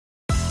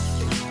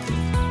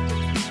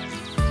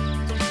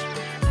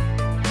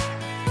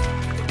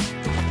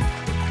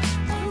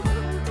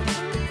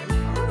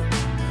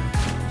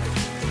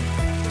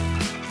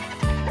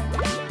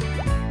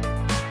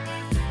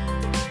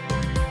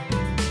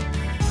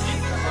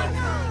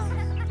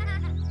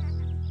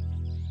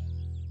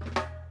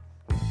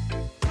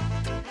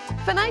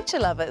For nature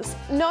lovers,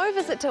 no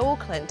visit to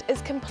Auckland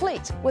is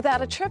complete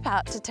without a trip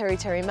out to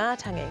Tiritiri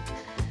Matangi.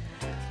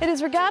 It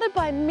is regarded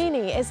by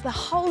many as the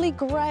holy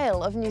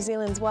grail of New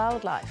Zealand's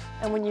wildlife,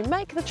 and when you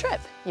make the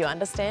trip, you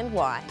understand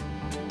why.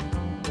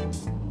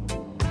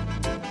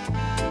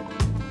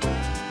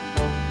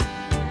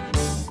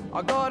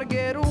 I gotta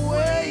get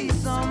away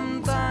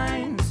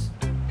sometimes.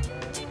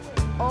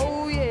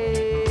 Oh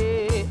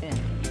yeah,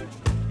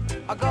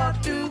 I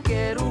got to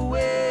get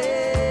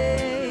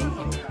away.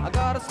 I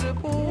gotta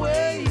slip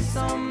away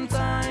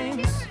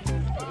sometimes.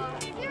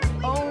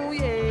 Oh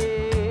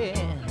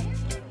yeah,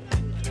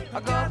 I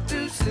got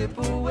to slip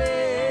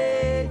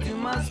away to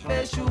my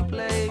special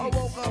place. I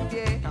woke up,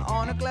 yeah,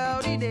 on a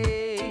cloudy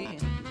day.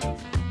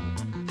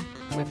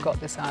 We've got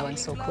this island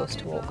so close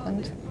to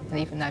Auckland, and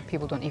even now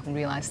people don't even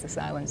realise this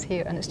island's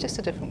here, and it's just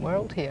a different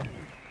world here.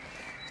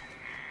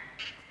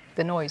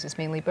 The noise is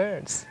mainly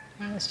birds,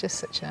 and it's just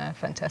such a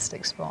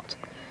fantastic spot.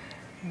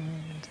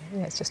 And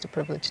yeah, it's just a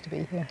privilege to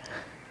be here.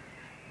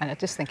 And I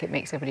just think it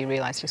makes everybody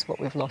realise just what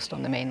we've lost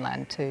on the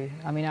mainland too.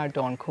 I mean, our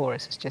dawn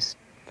chorus is just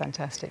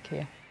fantastic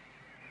here.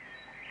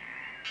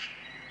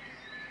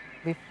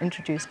 We've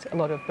introduced a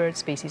lot of bird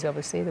species,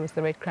 obviously. There was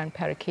the red-crowned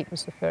parakeet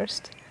was the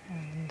first,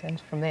 and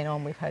from then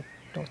on we've had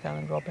North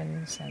Island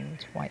robins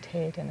and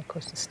whitehead, and of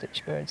course the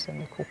stitch birds and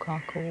the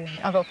kokako.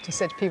 I've often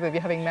said to people, if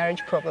you're having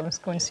marriage problems,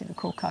 go and see the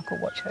kokako,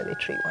 watch how they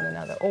treat one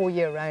another. All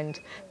year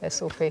round, they're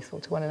so faithful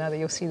to one another.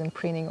 You'll see them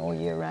preening all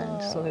year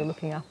round, so they're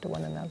looking after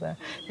one another.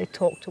 They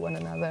talk to one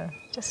another,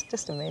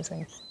 just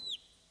amazing.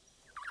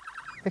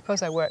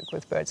 Because I work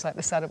with birds like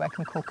the saddleback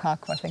and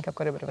kokako, I think I've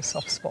got a bit of a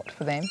soft spot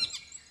for them.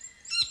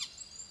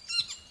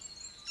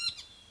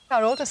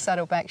 Our oldest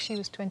saddleback, she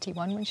was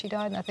 21 when she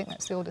died, and I think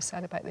that's the oldest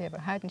saddleback they ever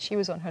had, and she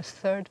was on her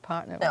third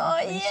partner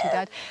when she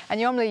died. And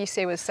normally you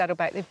say with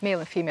saddleback, the male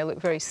and female look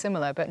very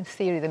similar, but in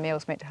theory the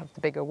male's meant to have the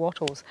bigger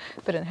wattles.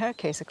 But in her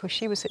case, of course,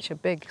 she was such a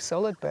big,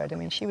 solid bird. I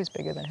mean, she was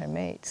bigger than her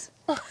mates.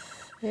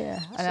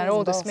 Yeah, and our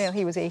oldest male,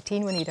 he was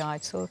 18 when he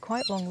died, so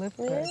quite long-lived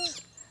birds.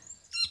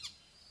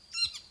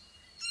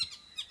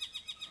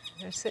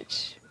 They're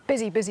such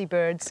busy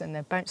birds, and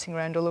they're bouncing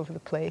around all over the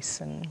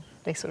place, and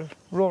they sort of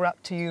roar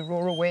up to you,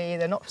 roar away.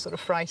 They're not sort of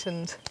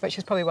frightened, which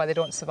is probably why they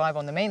don't survive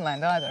on the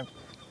mainland either.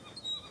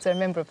 They're a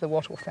member of the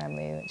wattle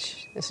family,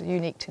 which is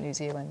unique to New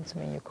Zealand. I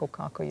mean, your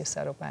kokako, your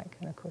saddleback,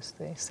 and of course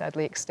the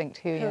sadly extinct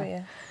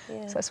huia.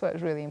 So that's why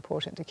it's really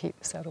important to keep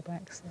the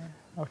saddlebacks,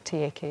 or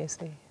tīeke is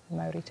the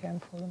Maori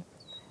term for them.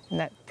 And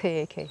that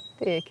tīeke,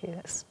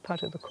 that's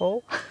part of the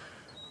call.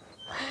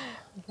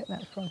 You get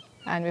that from.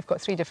 And we've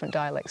got 3 different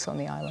dialects on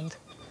the island.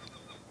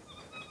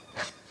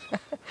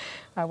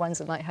 Our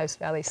ones in Lighthouse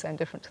Valley sound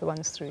different to the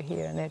ones through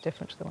here, and they're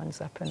different to the ones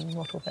up in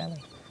Wattle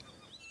Valley.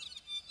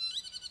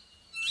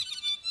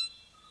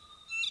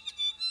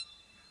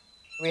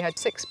 We had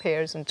 6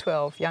 pairs and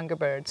 12 younger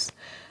birds,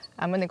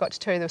 and when they got to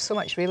Tiritiri, there was so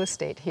much real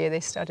estate here, they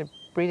started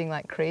breeding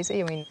like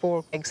crazy. I mean,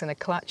 4 eggs in a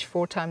clutch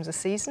 4 times a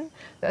season.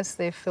 As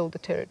they've filled the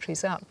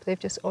territories up, they've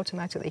just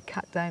automatically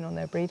cut down on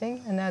their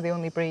breeding, and now they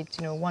only breed,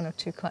 1 or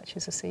 2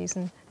 clutches a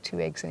season, 2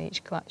 eggs in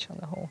each clutch on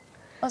the whole.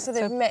 Oh, so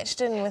they've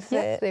matched in with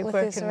they're with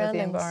working with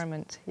the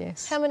environment,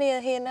 yes. How many are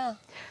here now?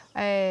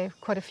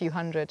 Quite a few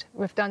hundred.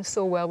 We've done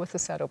so well with the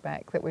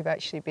saddleback that we've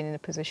actually been in a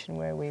position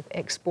where we've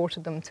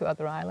exported them to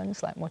other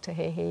islands like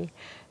Motuheke,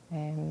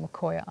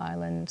 Mokoia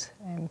Island,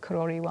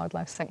 Karori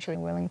Wildlife Sanctuary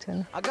in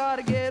Wellington. I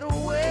gotta get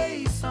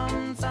away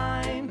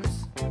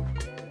sometimes.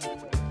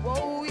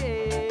 Whoa,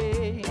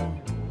 yeah.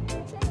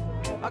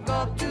 I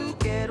got to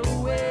get away.